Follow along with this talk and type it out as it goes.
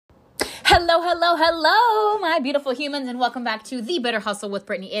Hello, hello, hello, my beautiful humans, and welcome back to The Better Hustle with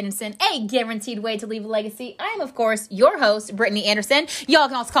Brittany Anderson, a guaranteed way to leave a legacy. I am, of course, your host, Brittany Anderson. Y'all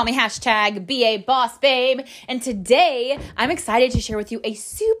can also call me #BABossBabe. And today, I'm excited to share with you a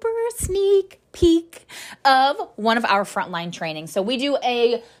super sneak peek of one of our frontline trainings. So we do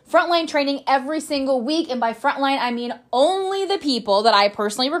a frontline training every single week. And by frontline, I mean only the people that I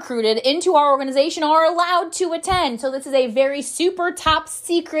personally recruited into our organization are allowed to attend. So this is a very super top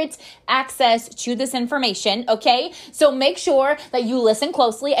secret access to this information. Okay. So make sure that you listen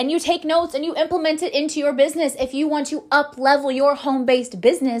closely and you take notes and you implement it into your business if you want to up level your home-based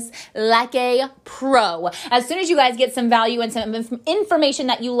business like a pro. As soon as you guys get some value and some information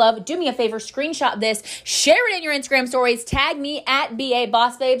that you love, do me a favor, screenshot this, share it in your Instagram stories, tag me at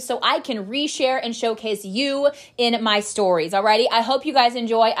 @BABossBabe so I can reshare and showcase you in my stories. Alrighty, I hope you guys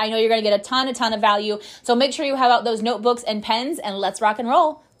enjoy. I know you're going to get a ton of value. So make sure you have out those notebooks and pens and let's rock and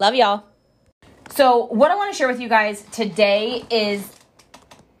roll. Love y'all. So what I want to share with you guys today is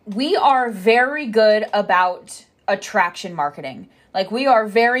we are very good about attraction marketing. Like we are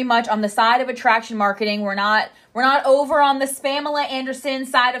very much on the side of attraction marketing. We're not over on the Pamela Anderson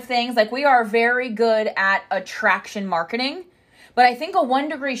side of things. Like we are very good at attraction marketing. But I think a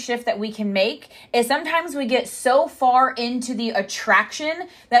 1-degree shift that we can make is sometimes we get so far into the attraction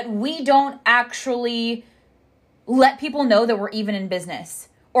that we don't actually let people know that we're even in business.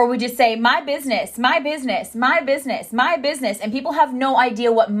 Or we just say, my business, my business, my business, my business. And people have no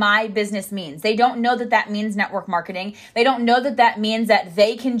idea what my business means. They don't know that that means network marketing. They don't know that that means that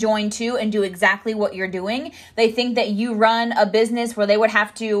they can join too and do exactly what you're doing. They think that you run a business where they would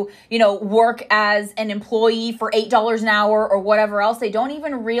have to, work as an employee for $8 an hour or whatever else. They don't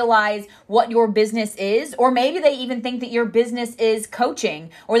even realize what your business is. Or maybe they even think that your business is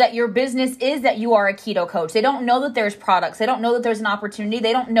coaching or that your business is that you are a keto coach. They don't know that there's products. They don't know that there's an opportunity.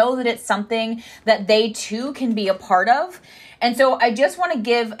 They don't know that it's something that they too can be a part of. And so I just want to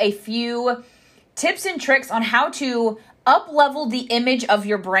give a few tips and tricks on how to up level the image of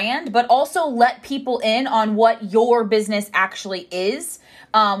your brand, but also let people in on what your business actually is,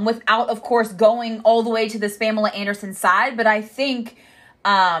 without, of course, going all the way to this Pamela Anderson side. But I think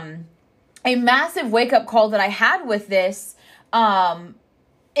a massive wake-up call that I had with this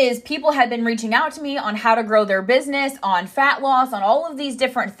is people had been reaching out to me on how to grow their business, on fat loss, on all of these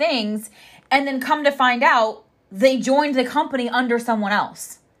different things. And then come to find out they joined the company under someone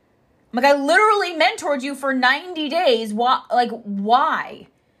else. Like, I literally mentored you for 90 days. Why? They're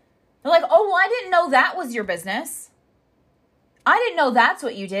like, oh, well, I didn't know that was your business. I didn't know that's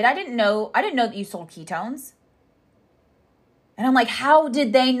what you did. I didn't know that you sold ketones. And I'm like, how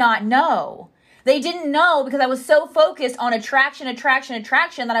did they not know? They didn't know because I was so focused on attraction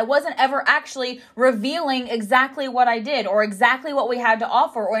that I wasn't ever actually revealing exactly what I did or exactly what we had to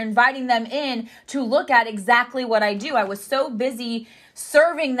offer or inviting them in to look at exactly what I do. I was so busy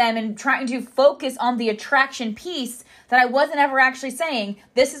serving them and trying to focus on the attraction piece that I wasn't ever actually saying,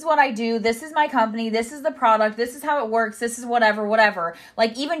 this is what I do, this is my company, this is the product, this is how it works, this is whatever.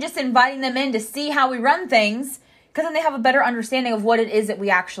 Like even just inviting them in to see how we run things, because then they have a better understanding of what it is that we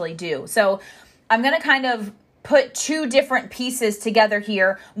actually do. So I'm going to kind of put two different pieces together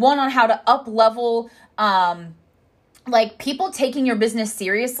here. One on how to up level, people taking your business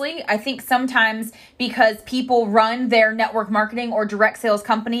seriously. I think sometimes because people run their network marketing or direct sales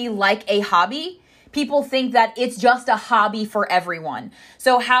company like a hobby, people think that it's just a hobby for everyone.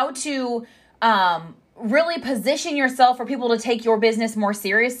 So how to really position yourself for people to take your business more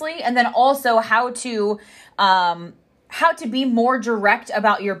seriously, and then also how to be more direct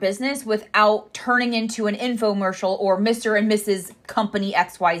about your business without turning into an infomercial or Mr. and Mrs. Company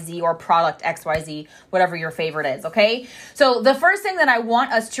XYZ or product XYZ, whatever your favorite is, okay? So the first thing that I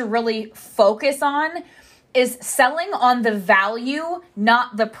want us to really focus on is selling on the value,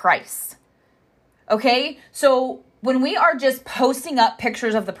 not the price, okay? So when we are just posting up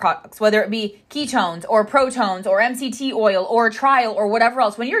pictures of the products, whether it be ketones or protones or MCT oil or a trial or whatever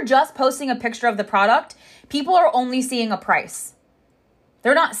else, when you're just posting a picture of the product, people are only seeing a price.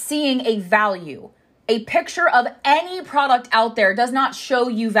 They're not seeing a value. A picture of any product out there does not show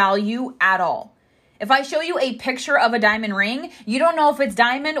you value at all. If I show you a picture of a diamond ring, you don't know if it's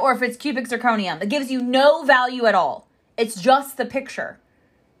diamond or if it's cubic zirconium. It gives you no value at all. It's just the picture.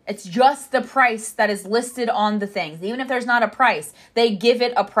 It's just the price that is listed on the things. Even if there's not a price, they give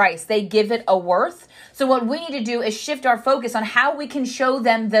it a price. They give it a worth. So what we need to do is shift our focus on how we can show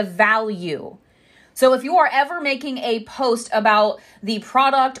them the value. So if you are ever making a post about the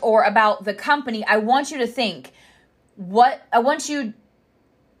product or about the company, I want you to think, the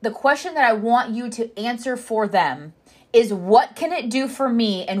question that I want you to answer for them is what can it do for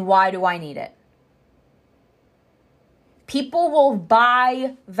me and why do I need it? People will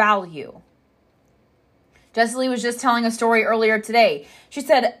buy value. Jessie was just telling a story earlier today. She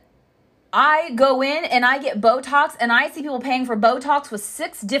said, I go in and I get Botox and I see people paying for Botox with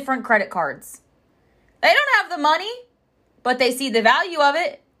 6 different credit cards. They don't have the money, but they see the value of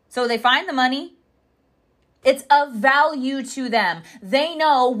it, so they find the money. It's of value to them. They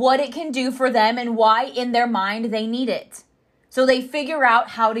know what it can do for them and why in their mind they need it. So they figure out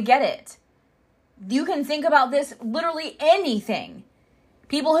how to get it. You can think about this literally anything.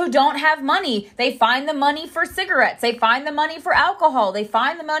 People who don't have money, they find the money for cigarettes. They find the money for alcohol. They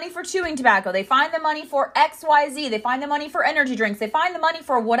find the money for chewing tobacco. They find the money for XYZ. They find the money for energy drinks. They find the money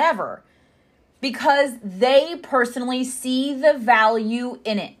for whatever. Because they personally see the value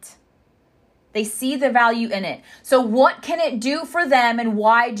in it. They see the value in it. So what can it do for them and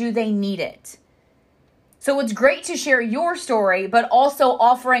why do they need it? So it's great to share your story, but also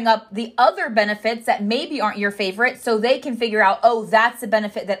offering up the other benefits that maybe aren't your favorite so they can figure out, oh, that's the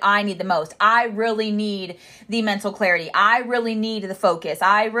benefit that I need the most. I really need the mental clarity. I really need the focus.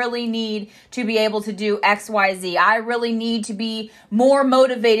 I really need to be able to do X, Y, Z. I really need to be more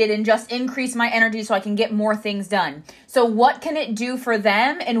motivated and just increase my energy so I can get more things done. So what can it do for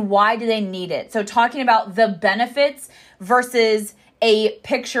them and why do they need it? So talking about the benefits versus a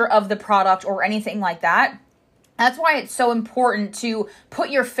picture of the product or anything like that. That's why it's so important to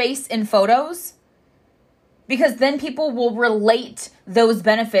put your face in photos, because then people will relate those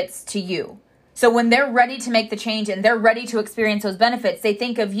benefits to you. So when they're ready to make the change and they're ready to experience those benefits, they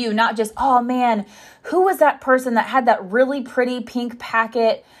think of you, not just, oh man, who was that person that had that really pretty pink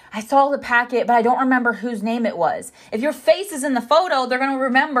packet? I saw the packet, but I don't remember whose name it was. If your face is in the photo, they're going to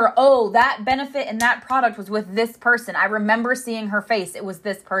remember, oh, that benefit and that product was with this person. I remember seeing her face. It was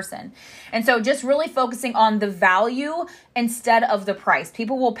this person. And so just really focusing on the value instead of the price.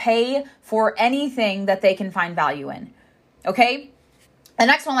 People will pay for anything that they can find value in. Okay? The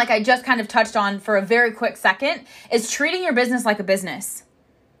next one, like I just kind of touched on for a very quick second, is treating your business like a business.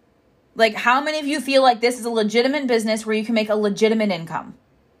 Like, how many of you feel like this is a legitimate business where you can make a legitimate income?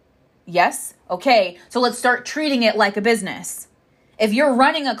 Yes? Okay, so let's start treating it like a business. If you're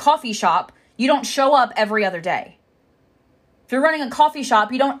running a coffee shop, you don't show up every other day. If you're running a coffee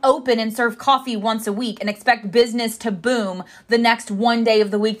shop, you don't open and serve coffee once a week and expect business to boom the next one day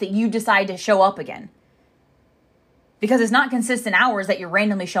of the week that you decide to show up again. Because it's not consistent hours that you're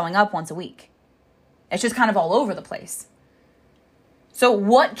randomly showing up once a week. It's just kind of all over the place. So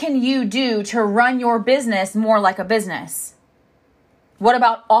what can you do to run your business more like a business? What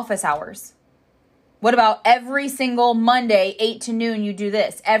about office hours? What about every single Monday, 8 to noon, you do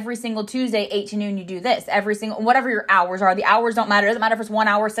this. Every single Tuesday, 8 to noon, you do this. Every single, whatever your hours are. The hours don't matter. It doesn't matter if it's 1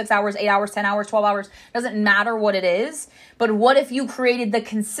 hour, 6 hours, 8 hours, 10 hours, 12 hours. It doesn't matter what it is. But what if you created the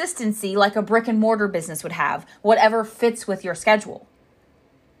consistency like a brick and mortar business would have? Whatever fits with your schedule.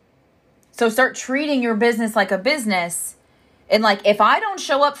 So start treating your business like a business. And like, if I don't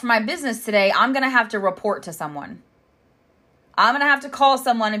show up for my business today, I'm going to have to report to someone. I'm going to have to call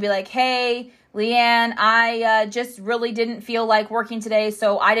someone and be like, hey, Leanne, I just really didn't feel like working today,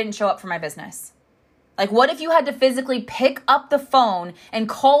 so I didn't show up for my business. Like, what if you had to physically pick up the phone and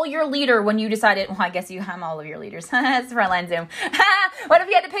call your leader when you decided, well, I guess you have all of your leaders. It's Frontline Zoom. What if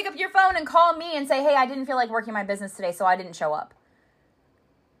you had to pick up your phone and call me and say, hey, I didn't feel like working my business today, so I didn't show up.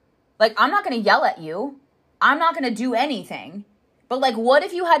 Like, I'm not going to yell at you. I'm not going to do anything. But like, what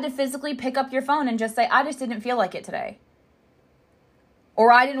if you had to physically pick up your phone and just say, I just didn't feel like it today.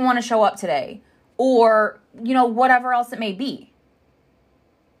 Or I didn't want to show up today. Or, you know, whatever else it may be.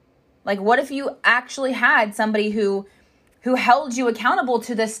 Like, what if you actually had somebody who held you accountable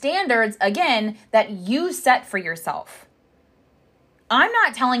to the standards, again, that you set for yourself? I'm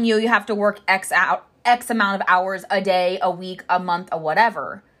not telling you have to work X amount of hours a day, a week, a month, or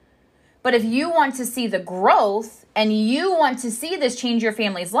whatever. But if you want to see the growth and you want to see this change your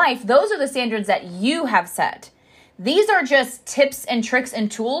family's life, those are the standards that you have set. These are just tips and tricks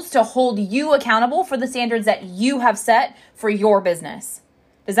and tools to hold you accountable for the standards that you have set for your business.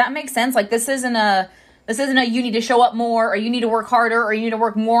 Does that make sense? Like, this isn't a you need to show up more, or you need to work harder, or you need to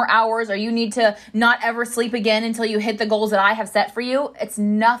work more hours, or you need to not ever sleep again until you hit the goals that I have set for you. It's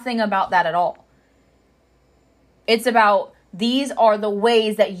nothing about that at all. It's about, these are the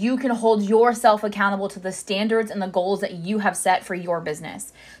ways that you can hold yourself accountable to the standards and the goals that you have set for your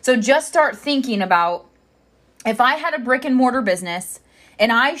business. So just start thinking about, if I had a brick and mortar business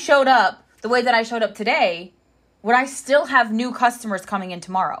and I showed up the way that I showed up today, would I still have new customers coming in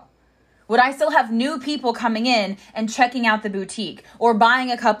tomorrow? Would I still have new people coming in and checking out the boutique or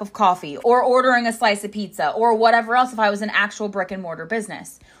buying a cup of coffee or ordering a slice of pizza or whatever else if I was an actual brick and mortar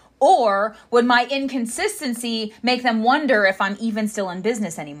business? Or would my inconsistency make them wonder if I'm even still in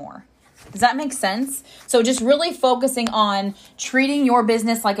business anymore? Does that make sense? So just really focusing on treating your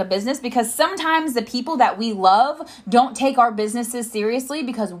business like a business, because sometimes the people that we love don't take our businesses seriously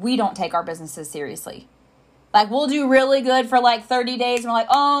because we don't take our businesses seriously. Like, we'll do really good for like 30 days. And we're like,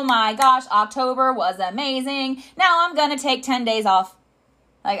 oh my gosh, October was amazing. Now I'm going to take 10 days off.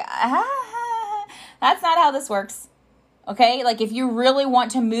 Like, that's not how this works. Okay? Like, if you really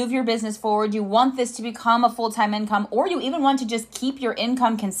want to move your business forward, you want this to become a full-time income, or you even want to just keep your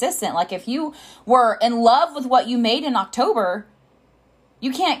income consistent. Like, if you were in love with what you made in October,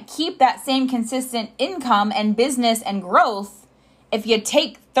 you can't keep that same consistent income and business and growth if you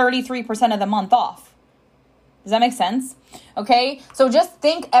take 33% of the month off. Does that make sense? Okay, so just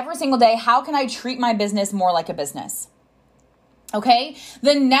think every single day, how can I treat my business more like a business? Okay,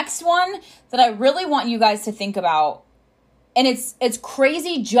 the next one that I really want you guys to think about, and it's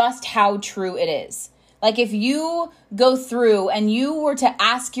crazy just how true it is. Like, if you go through and you were to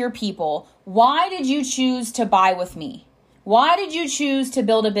ask your people, why did you choose to buy with me? Why did you choose to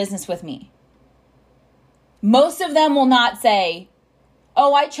build a business with me? Most of them will not say,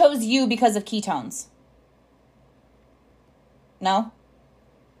 oh, I chose you because of ketones. No.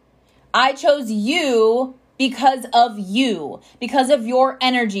 I chose you because of your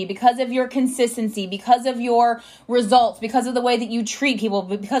energy, because of your consistency, because of your results, because of the way that you treat people,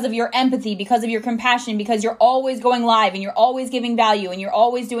 because of your empathy, because of your compassion, because you're always going live and you're always giving value and you're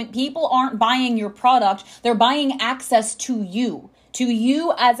always doing, people aren't buying your product. They're buying access to you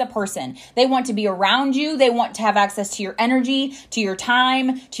as a person. They want to be around you. They want to have access to your energy, to your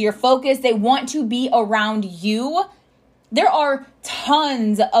time, to your focus. They want to be around you. There are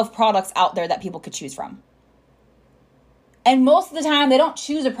tons of products out there that people could choose from. And most of the time, they don't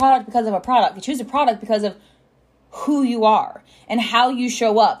choose a product because of a product. They choose a product because of who you are and how you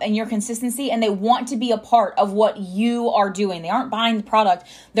show up and your consistency. And they want to be a part of what you are doing. They aren't buying the product.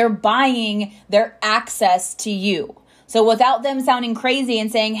 They're buying their access to you. So without them sounding crazy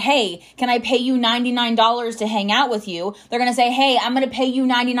and saying, hey, can I pay you $99 to hang out with you? They're going to say, hey, I'm going to pay you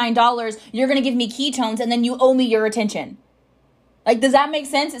 $99. You're going to give me ketones and then you owe me your attention. Like, does that make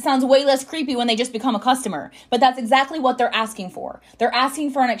sense? It sounds way less creepy when they just become a customer. But that's exactly what they're asking for. They're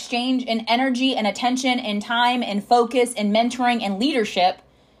asking for an exchange in energy and attention and time and focus and mentoring and leadership.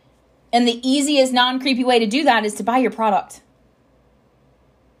 And the easiest non-creepy way to do that is to buy your product.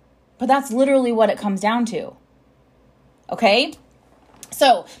 But that's literally what it comes down to. Okay?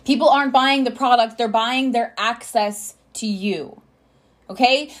 So people aren't buying the product. They're buying their access to you.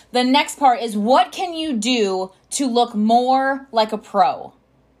 Okay? The next part is, what can you do to look more like a pro?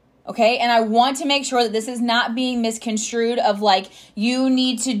 Okay? And I want to make sure that this is not being misconstrued of like, you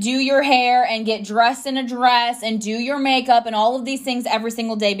need to do your hair and get dressed in a dress and do your makeup and all of these things every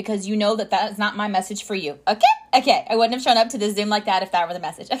single day, because you know that that is not my message for you. Okay? I wouldn't have shown up to the Zoom like that if that were the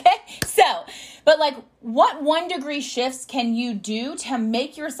message. Okay? So, but like, what 1-degree shifts can you do to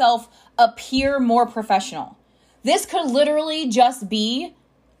make yourself appear more professional? This could literally just be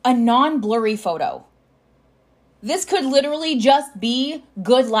a non-blurry photo. This could literally just be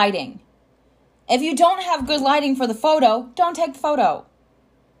good lighting. If you don't have good lighting for the photo, don't take the photo.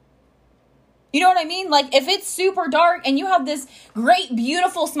 You know what I mean? Like, if it's super dark and you have this great,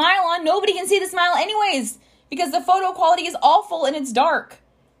 beautiful smile on, nobody can see the smile anyways, because the photo quality is awful and it's dark.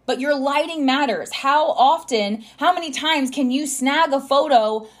 But your lighting matters. How many times can you snag a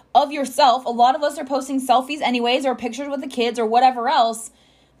photo of yourself? A lot of us are posting selfies anyways, or pictures with the kids or whatever else.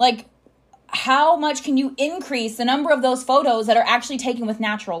 Like, how much can you increase the number of those photos that are actually taken with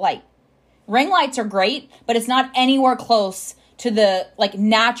natural light? Ring lights are great, but it's not anywhere close to the like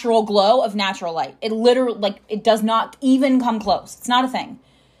natural glow of natural light. It literally, it does not even come close. It's not a thing.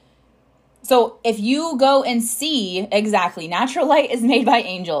 So if you go and see, exactly, natural light is made by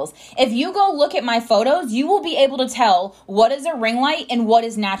angels. If you go look at my photos, you will be able to tell what is a ring light and what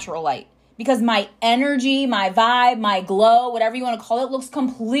is natural light. Because my energy, my vibe, my glow, whatever you want to call it, looks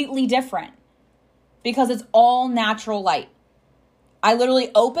completely different. Because it's all natural light. I literally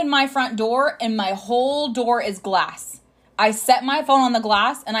open my front door and my whole door is glass. I set my phone on the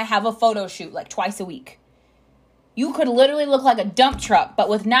glass and I have a photo shoot like twice a week. You could literally look like a dump truck, but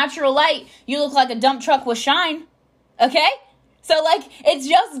with natural light, you look like a dump truck with shine. Okay? So like, it's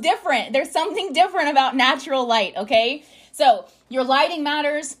just different. There's something different about natural light, okay? So your lighting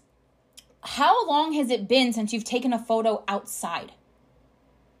matters. How long has it been since you've taken a photo outside?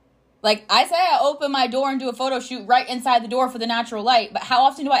 Like, I say I open my door and do a photo shoot right inside the door for the natural light, but how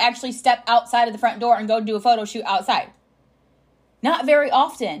often do I actually step outside of the front door and go do a photo shoot outside? Not very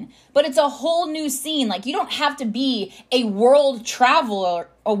often, but it's a whole new scene. Like, you don't have to be a world traveler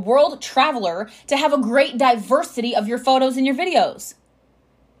to have a great diversity of your photos and your videos.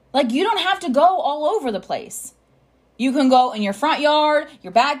 Like, you don't have to go all over the place. You can go in your front yard,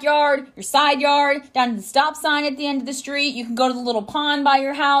 your backyard, your side yard, down to the stop sign at the end of the street. You can go to the little pond by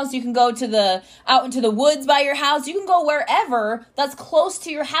your house. You can go out into the woods by your house. You can go wherever that's close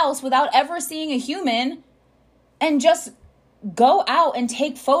to your house without ever seeing a human, and just go out and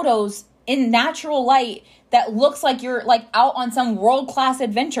take photos in natural light that looks like you're like out on some world-class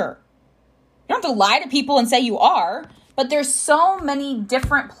adventure. You don't have to lie to people and say you are, but there's so many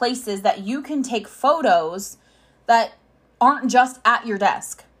different places that you can take photos that aren't just at your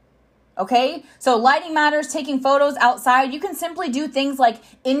desk. Okay? So lighting matters, taking photos outside. You can simply do things like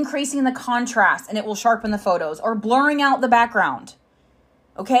increasing the contrast and it will sharpen the photos, or blurring out the background.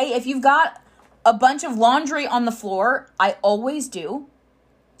 Okay? If you've got a bunch of laundry on the floor, I always do.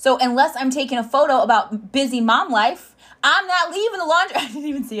 So unless I'm taking a photo about busy mom life, I'm not leaving the laundry. I didn't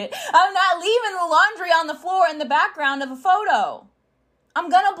even see it. I'm not leaving the laundry on the floor in the background of a photo. I'm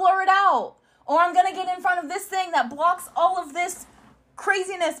going to blur it out. Or I'm going to get in front of this thing that blocks all of this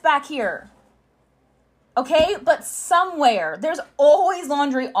craziness back here. Okay? But somewhere, there's always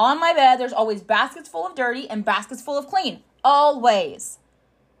laundry on my bed. There's always baskets full of dirty and baskets full of clean. Always.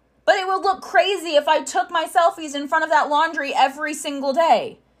 But it would look crazy if I took my selfies in front of that laundry every single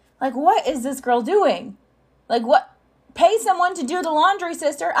day. Like, what is this girl doing? Like, what? Pay someone to do the laundry,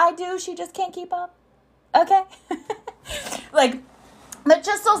 sister. I do. She just can't keep up. Okay? But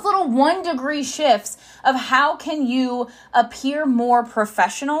just those little 1 degree shifts of how can you appear more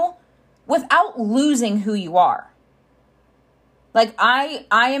professional without losing who you are. Like, I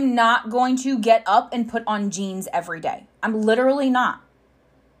am not going to get up and put on jeans every day. I'm literally not.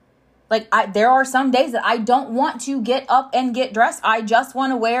 Like, there are some days that I don't want to get up and get dressed. I just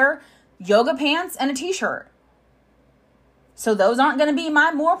want to wear yoga pants and a t-shirt. So those aren't going to be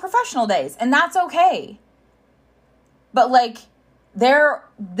my more professional days, and that's okay. But like, there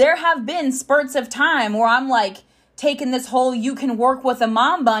have been spurts of time where I'm like taking this whole you can work with a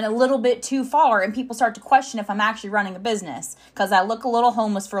mom bun a little bit too far, and people start to question if I'm actually running a business because I look a little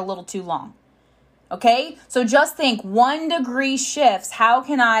homeless for a little too long. Okay? So just think 1 degree shifts. How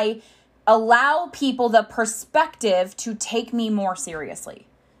can I allow people the perspective to take me more seriously?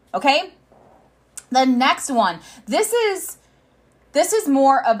 Okay? The next one. This is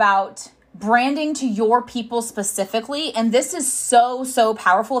more about branding to your people specifically. And this is so, so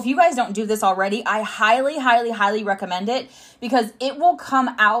powerful. If you guys don't do this already, I highly, highly, highly recommend it, because it will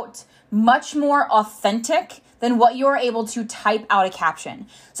come out much more authentic than what you're able to type out a caption.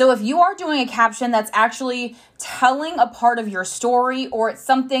 So if you are doing a caption that's actually telling a part of your story, or it's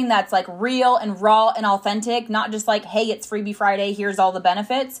something that's like real and raw and authentic, not just like, hey, it's Freebie Friday, here's all the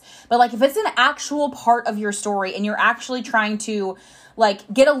benefits, but like if it's an actual part of your story and you're actually trying to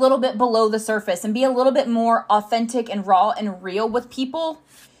like get a little bit below the surface and be a little bit more authentic and raw and real with people,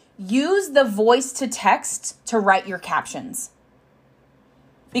 use the voice to text to write your captions.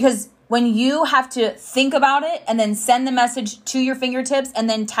 Because when you have to think about it and then send the message to your fingertips and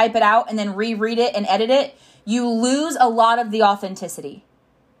then type it out and then reread it and edit it, you lose a lot of the authenticity.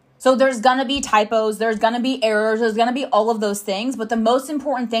 So there's going to be typos, there's going to be errors, there's going to be all of those things. But the most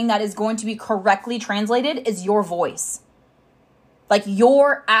important thing that is going to be correctly translated is your voice. Like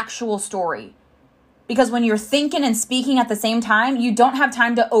your actual story. Because when you're thinking and speaking at the same time, you don't have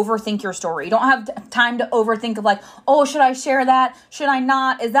time to overthink your story. You don't have time to overthink of like, oh, should I share that? Should I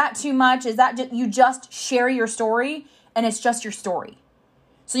not? Is that too much? Is that you just share your story, and it's just your story.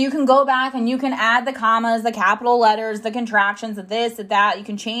 So you can go back and you can add the commas, the capital letters, the contractions, the this, the that. You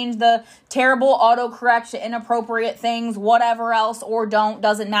can change the terrible autocorrect to inappropriate things, whatever else, or don't,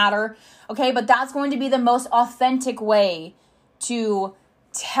 doesn't matter. Okay, but that's going to be the most authentic way to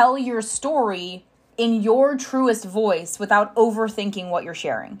tell your story in your truest voice without overthinking what you're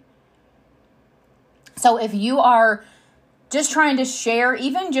sharing. So if you are just trying to share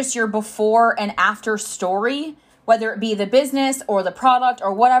even just your before and after story, whether it be the business or the product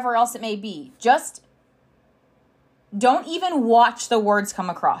or whatever else it may be, just don't even watch the words come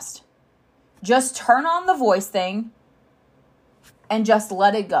across. Just turn on the voice thing and just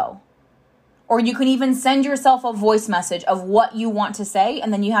let it go. Or you can even send yourself a voice message of what you want to say,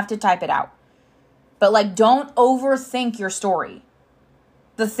 and then you have to type it out. But like, don't overthink your story.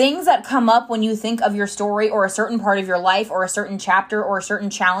 The things that come up when you think of your story or a certain part of your life or a certain chapter or a certain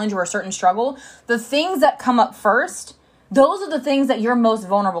challenge or a certain struggle, the things that come up first, Those are the things that you're most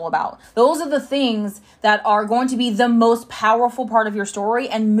vulnerable about. Those are the things that are going to be the most powerful part of your story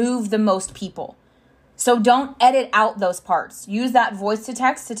and move the most people. So don't edit out those parts. Use that voice to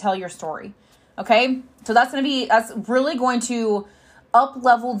text to tell your story. Okay? So that's really going to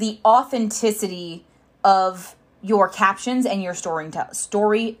up-level the authenticity of your captions and your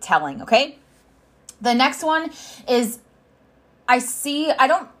storytelling. Okay? The next one is, I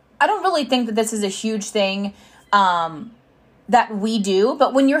don't really think that this is a huge thing that we do,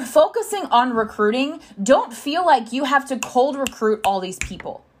 but when you're focusing on recruiting, don't feel like you have to cold recruit all these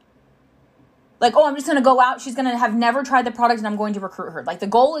people. Like, oh, I'm just going to go out. She's going to have never tried the product and I'm going to recruit her. Like the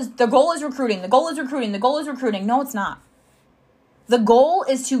goal is recruiting. The goal is recruiting. The goal is recruiting. No, it's not. The goal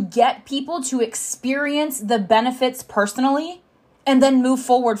is to get people to experience the benefits personally and then move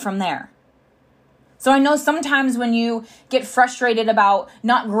forward from there. So I know sometimes when you get frustrated about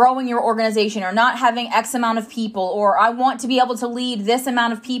not growing your organization or not having X amount of people, or I want to be able to lead this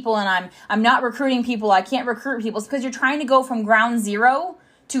amount of people and I'm not recruiting people, I can't recruit people. It's because you're trying to go from ground zero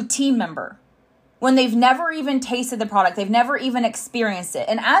to team member when they've never even tasted the product. They've never even experienced it.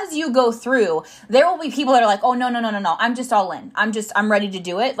 And as you go through, there will be people that are like, oh, no. I'm just all in. I'm ready to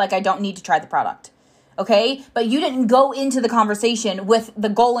do it. Like I don't need to try the product. Okay, but you didn't go into the conversation with the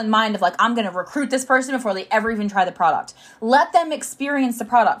goal in mind of like, I'm going to recruit this person before they ever even try the product. Let them experience the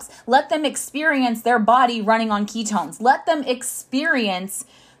products. Let them experience their body running on ketones. Let them experience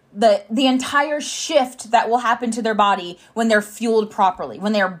the entire shift that will happen to their body when they're fueled properly,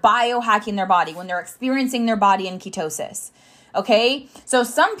 when they're biohacking their body, when they're experiencing their body in ketosis. Okay, so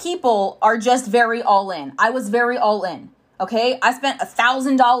some people are just very all in. I was very all in. Okay, I spent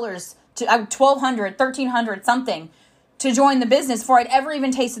 $1,000 to $1,200, $1,300 something to join the business before I'd ever even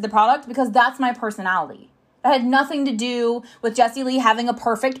tasted the product, because that's my personality. It had nothing to do with Jessie Lee having a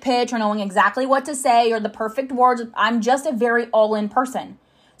perfect pitch or knowing exactly what to say or the perfect words. I'm just a very all-in person.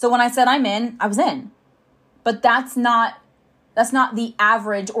 So when I said I'm in, I was in. But that's not the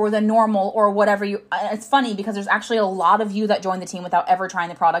average or the normal or whatever it's funny because there's actually a lot of you that join the team without ever trying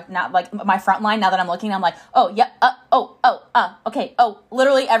the product. Not like my front line. Now that I'm looking, I'm like, oh, yeah, okay. Oh,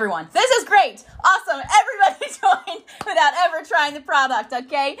 literally everyone. This is great. Awesome. Everybody joined without ever trying the product.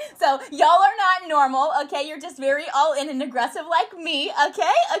 Okay. So y'all are not normal. Okay. You're just very all in and aggressive like me.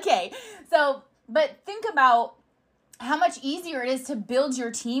 Okay. So, but think about how much easier it is to build your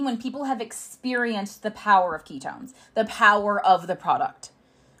team when people have experienced the power of ketones, the power of the product.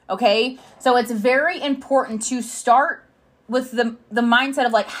 Okay? So it's very important to start with the mindset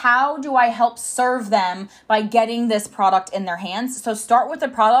of like, how do I help serve them by getting this product in their hands? So start with the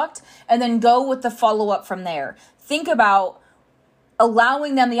product and then go with the follow-up from there. Think about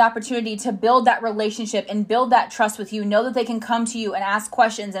allowing them the opportunity to build that relationship and build that trust with you. Know that they can come to you and ask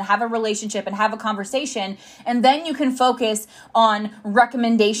questions and have a relationship and have a conversation. And then you can focus on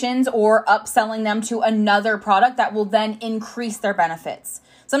recommendations or upselling them to another product that will then increase their benefits.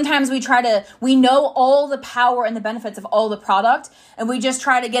 Sometimes we know all the power and the benefits of all the product, and we just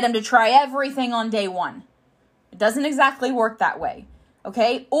try to get them to try everything on day one. It doesn't exactly work that way.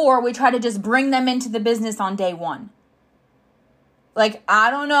 Okay? Or we try to just bring them into the business on day one. Like,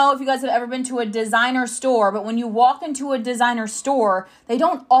 I don't know if you guys have ever been to a designer store, but when you walk into a designer store, they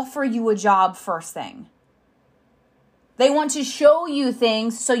don't offer you a job first thing. They want to show you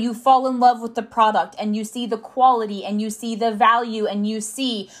things so you fall in love with the product and you see the quality and you see the value and you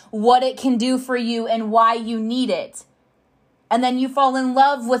see what it can do for you and why you need it. And then you fall in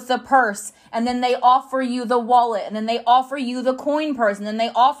love with the purse, and then they offer you the wallet, and then they offer you the coin purse, and then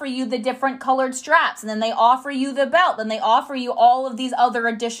they offer you the different colored straps, and then they offer you the belt, and they offer you all of these other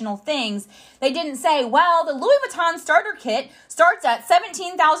additional things. They didn't say, well, the Louis Vuitton starter kit starts at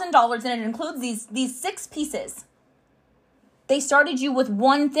 $17,000 and it includes these 6 pieces. They started you with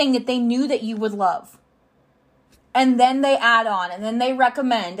one thing that they knew that you would love. And then they add on, and then they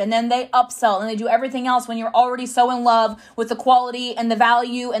recommend, and then they upsell, and they do everything else when you're already so in love with the quality and the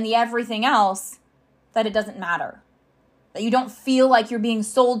value and the everything else that it doesn't matter. That you don't feel like you're being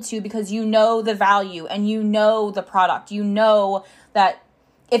sold to because you know the value and you know the product. You know that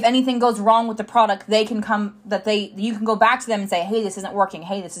if anything goes wrong with the product, you can go back to them and say, hey, this isn't working.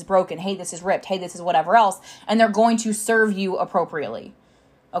 Hey, this is broken. Hey, this is ripped. Hey, this is whatever else. And they're going to serve you appropriately.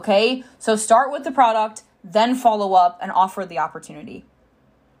 Okay? So start with the product, then follow up and offer the opportunity.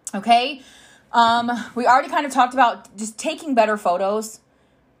 Okay? We already kind of talked about just taking better photos.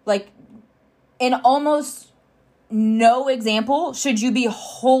 Like, in almost no example should you be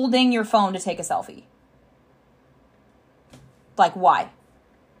holding your phone to take a selfie. Like, why?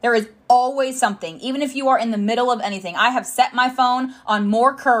 There is always something, even if you are in the middle of anything. I have set my phone on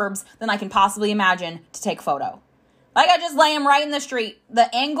more curbs than I can possibly imagine to take photo. Like I just lay him right in the street.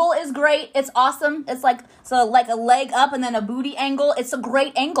 The angle is great. It's awesome. It's like a leg up and then a booty angle. It's a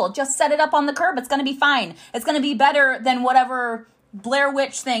great angle. Just set it up on the curb. It's going to be fine. It's going to be better than whatever Blair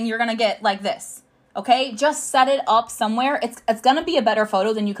Witch thing you're going to get like this. Okay? Just set it up somewhere. It's going to be a better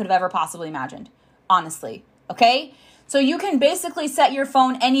photo than you could have ever possibly imagined. Honestly. Okay? So you can basically set your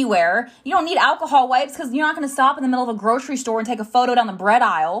phone anywhere. You don't need alcohol wipes because you're not going to stop in the middle of a grocery store and take a photo down the bread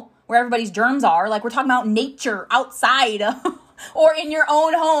aisle where everybody's germs are. Like, we're talking about nature outside or in your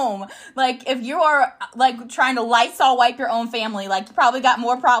own home. Like, if you are like trying to Lysol wipe your own family, like, you probably got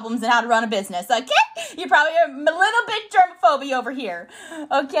more problems than how to run a business. Okay? You probably have a little bit germophobia over here.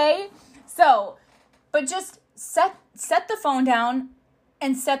 Okay? So, but just set the phone down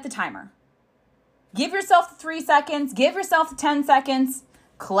and set the timer. Give yourself the 3 seconds, give yourself the 10 seconds,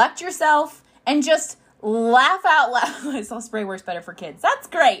 collect yourself, and just laugh out loud. This spray works better for kids. That's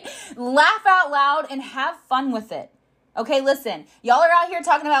great. Laugh out loud and have fun with it. Okay, listen. Y'all are out here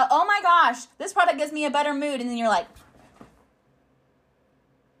talking about, oh my gosh, this product gives me a better mood. And then you're like,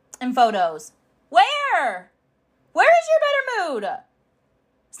 in photos. Where? Where is your better mood?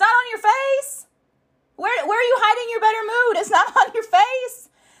 It's not on your face. Where are you hiding your better mood? It's not on your face.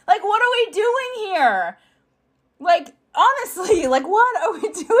 Like, what are we doing here? Like, honestly, like, what are we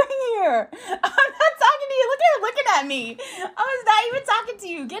doing here? I'm not talking to you. Look at her looking at me. I was not even talking to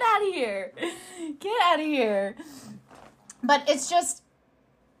you. Get out of here. Get out of here. But it's just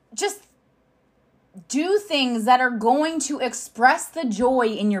do things that are going to express the joy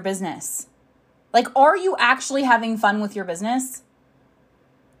in your business. Like, are you actually having fun with your business?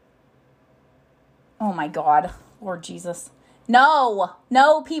 Oh my God, Lord Jesus.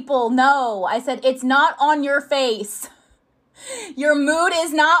 No, people, no. I said, it's not on your face. Your mood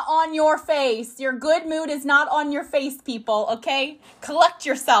is not on your face. Your good mood is not on your face, people, okay? Collect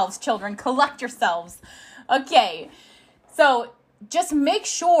yourselves, children. Collect yourselves. Okay, so just make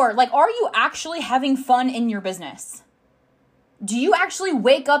sure, like, are you actually having fun in your business? Do you actually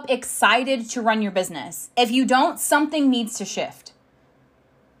wake up excited to run your business? If you don't, something needs to shift.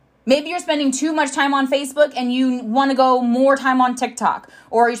 Maybe you're spending too much time on Facebook and you want to go more time on TikTok.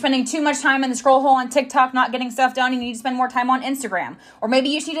 Or you're spending too much time in the scroll hole on TikTok not getting stuff done and you need to spend more time on Instagram. Or maybe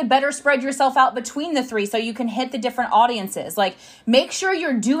you just need to better spread yourself out between the three so you can hit the different audiences. Like, make sure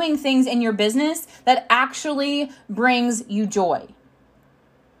you're doing things in your business that actually brings you joy.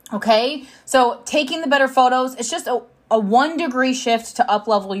 Okay? So taking the better photos, it's just a 1 degree shift to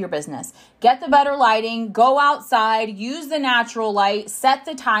up-level your business. Get the better lighting, go outside, use the natural light, set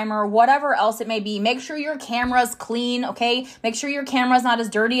the timer, whatever else it may be. Make sure your camera's clean, okay? Make sure your camera's not as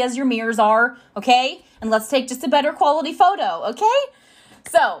dirty as your mirrors are, okay? And let's take just a better quality photo, okay?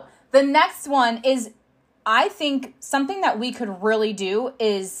 So the next one is, I think something that we could really do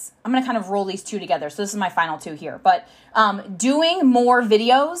is, I'm going to kind of roll these two together. So this is my final two here, but doing more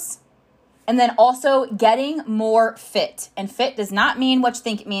videos. And then also getting more fit. And fit does not mean what you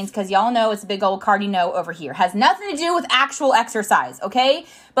think it means, because y'all know it's a big old cardi no over here. Has nothing to do with actual exercise, okay?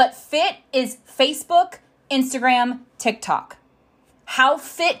 But fit is Facebook, Instagram, TikTok. How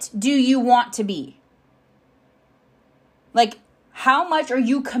fit do you want to be? Like, how much are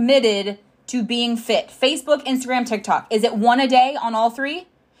you committed to being fit? Facebook, Instagram, TikTok. Is it 1 a day on all 3?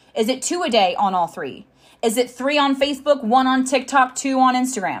 Is it 2 a day on all 3? Is it 3 on Facebook, 1 on TikTok, 2 on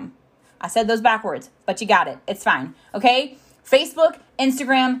Instagram? I said those backwards, but you got it. It's fine. Okay? Facebook,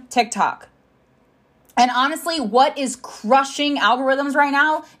 Instagram, TikTok. And honestly, what is crushing algorithms right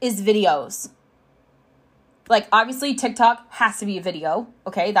now is videos. Like, obviously, TikTok has to be a video.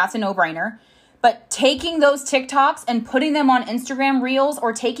 Okay? That's a no-brainer. But taking those TikToks and putting them on Instagram Reels,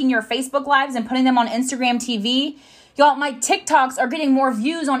 or taking your Facebook Lives and putting them on Instagram TV, y'all, my TikToks are getting more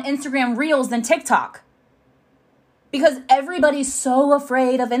views on Instagram Reels than TikTok. Because everybody's so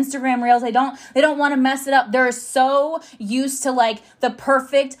afraid of Instagram Reels. They don't want to mess it up. They're so used to like the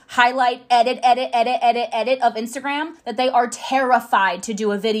perfect highlight, edit of Instagram that they are terrified to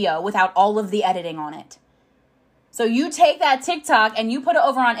do a video without all of the editing on it. So you take that TikTok and you put it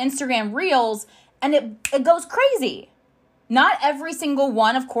over on Instagram Reels and it goes crazy. Not every single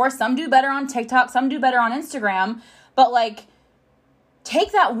one, of course. Some do better on TikTok, some do better on Instagram. But like,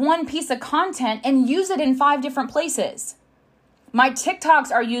 take that one piece of content and use it in 5 different places. My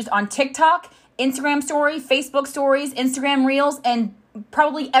TikToks are used on TikTok, Instagram story, Facebook stories, Instagram Reels, and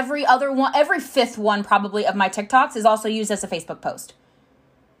probably every 5th one probably of my TikToks is also used as a Facebook post.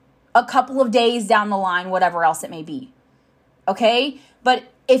 A couple of days down the line, whatever else it may be. Okay? But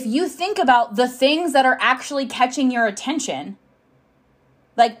if you think about the things that are actually catching your attention,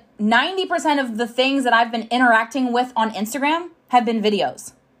 like 90% of the things that I've been interacting with on Instagram have been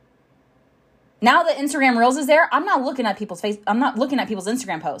videos. Now that Instagram Reels is there, I'm not looking at people's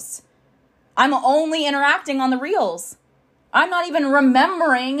Instagram posts. I'm only interacting on the Reels. I'm not even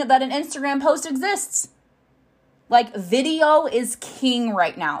remembering that an Instagram post exists. Like, video is king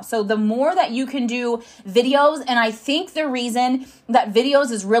right now. So the more that you can do videos, and I think the reason that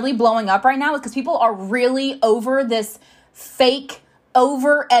videos is really blowing up right now is because people are really over this fake,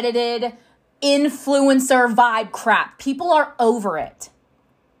 over-edited influencer vibe crap. People are over it.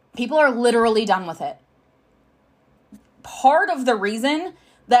 People are literally done with it. Part of the reason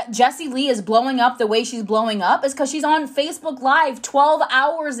that Jessie Lee is blowing up the way she's blowing up is because she's on Facebook Live 12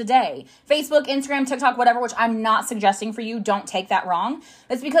 hours a day. Facebook, Instagram, TikTok, whatever, which I'm not suggesting for you. Don't take that wrong.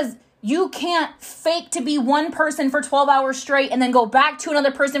 It's because you can't fake to be one person for 12 hours straight and then go back to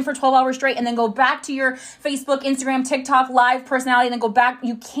another person for 12 hours straight and then go back to your Facebook, Instagram, TikTok live personality and then go back.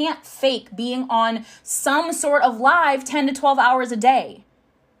 You can't fake being on some sort of live 10 to 12 hours a day.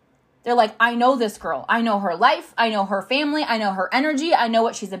 They're like, I know this girl. I know her life. I know her family. I know her energy. I know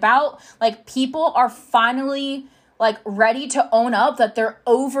what she's about. Like, people are finally like ready to own up that they're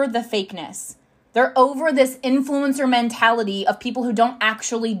over the fakeness. They're over this influencer mentality of people who don't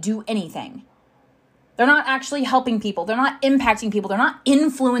actually do anything. They're not actually helping people. They're not impacting people. They're not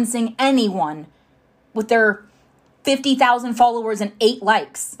influencing anyone with their 50,000 followers and 8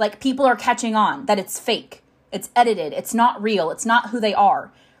 likes. Like, people are catching on that it's fake. It's edited. It's not real. It's not who they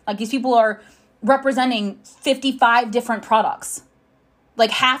are. Like, these people are representing 55 different products.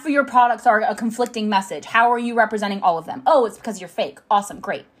 Like, half of your products are a conflicting message. How are you representing all of them? Oh, it's because you're fake. Awesome.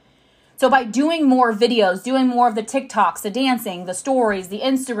 Great. So by doing more videos, doing more of the TikToks, the dancing, the stories, the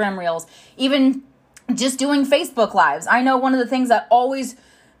Instagram Reels, even just doing Facebook Lives. I know one of the things that always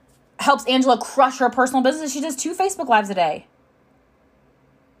helps Angela crush her personal business is she does 2 Facebook Lives a day.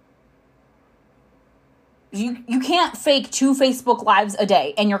 You can't fake 2 Facebook Lives a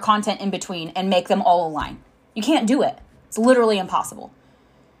day and your content in between and make them all align. You can't do it. It's literally impossible.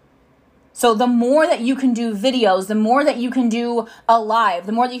 So the more that you can do videos, the more that you can do a live,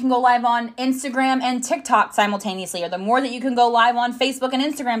 the more that you can go live on Instagram and TikTok simultaneously, or the more that you can go live on Facebook and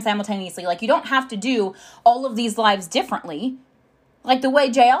Instagram simultaneously. Like, you don't have to do all of these lives differently. Like, the way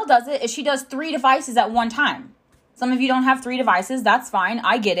JL does it is she does 3 devices at one time. Some of you don't have 3 devices. That's fine.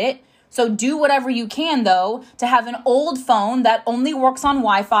 I get it. So do whatever you can, though, to have an old phone that only works on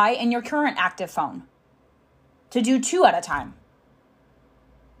Wi-Fi and your current active phone. To do 2 at a time.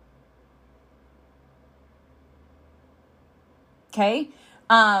 Okay?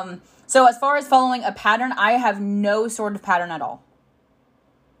 So as far as following a pattern, I have no sort of pattern at all.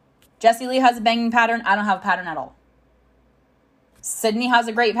 Jessie Lee has a banging pattern. I don't have a pattern at all. Sydney has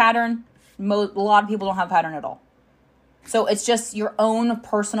a great pattern. A lot of people don't have a pattern at all. So it's just your own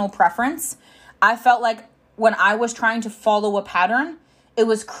personal preference. I felt like when I was trying to follow a pattern, it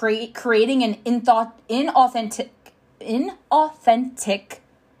was creating an inauthentic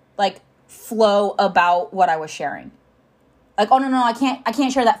like flow about what I was sharing. Like, oh no, I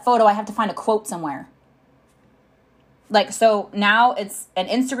can't share that photo. I have to find a quote somewhere. Like, so now it's an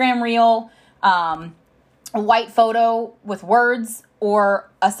Instagram reel, a white photo with words, or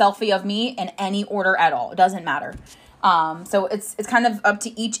a selfie of me in any order at all. It doesn't matter. So it's kind of up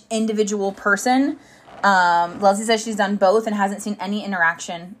to each individual person. Leslie says she's done both and hasn't seen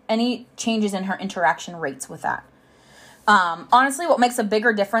any changes in her interaction rates with that. Honestly, what makes a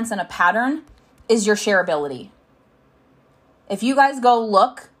bigger difference in a pattern is your shareability. If you guys go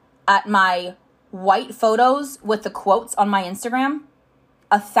look at my white photos with the quotes on my Instagram,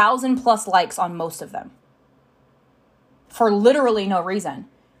 1,000+ likes on most of them. For literally no reason,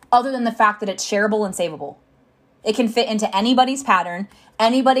 other than the fact that it's shareable and savable. It can fit into anybody's pattern.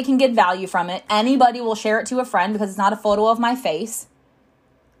 Anybody can get value from it. Anybody will share it to a friend because it's not a photo of my face.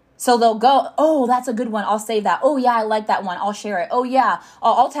 So they'll go, oh, that's a good one. I'll save that. Oh, yeah, I like that one. I'll share it. Oh, yeah,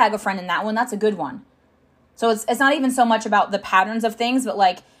 I'll tag a friend in that one. That's a good one. So it's not even so much about the patterns of things, but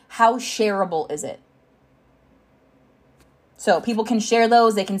like, how shareable is it? So people can share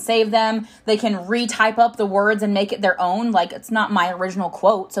those. They can save them. They can retype up the words and make it their own. Like, it's not my original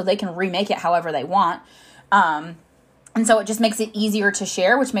quote, so they can remake it however they want. And so it just makes it easier to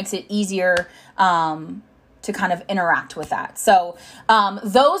share, which makes it easier to kind of interact with that. So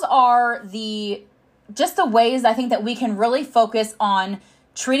those are just the ways I think that we can really focus on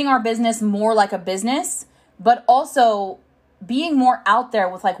treating our business more like a business, but also being more out there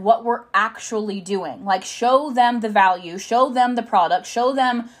with like what we're actually doing. Like, show them the value, show them the product, show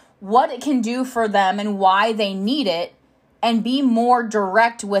them what it can do for them and why they need it. And be more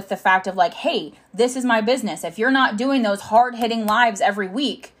direct with the fact of like, hey, this is my business. If you're not doing those hard-hitting lives every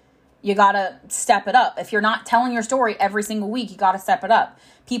week, you got to step it up. If you're not telling your story every single week, you got to step it up.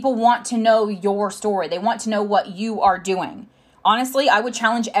 People want to know your story. They want to know what you are doing. Honestly, I would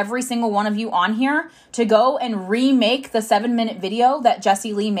challenge every single one of you on here to go and remake the 7-minute video that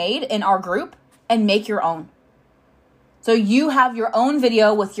Jessie Lee made in our group and make your own. So you have your own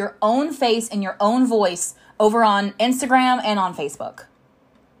video with your own face and your own voice over on Instagram and on Facebook.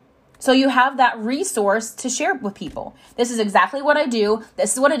 So you have that resource to share with people. This is exactly what I do.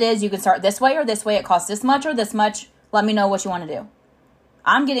 This is what it is. You can start this way or this way. It costs this much or this much. Let me know what you want to do.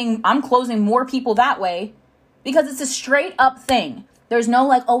 I'm closing more people that way because it's a straight up thing. There's no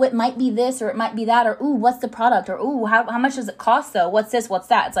like, oh, it might be this or it might be that, or ooh, what's the product, or ooh, how much does it cost though? What's this? What's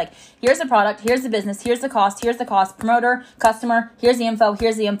that? It's like, here's the product, here's the business, here's the cost, promoter, customer, here's the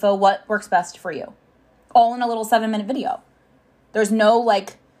info, what works best for you. All in a little 7-minute video. There's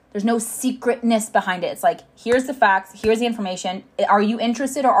no secretness behind it. It's like, here's the facts, here's the information. Are you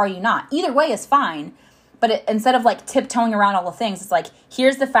interested or are you not? Either way is fine. But instead of like tiptoeing around all the things, it's like,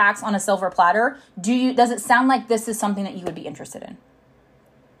 here's the facts on a silver platter. Does it sound like this is something that you would be interested in?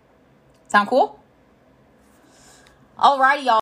 Sound cool? Alrighty, y'all.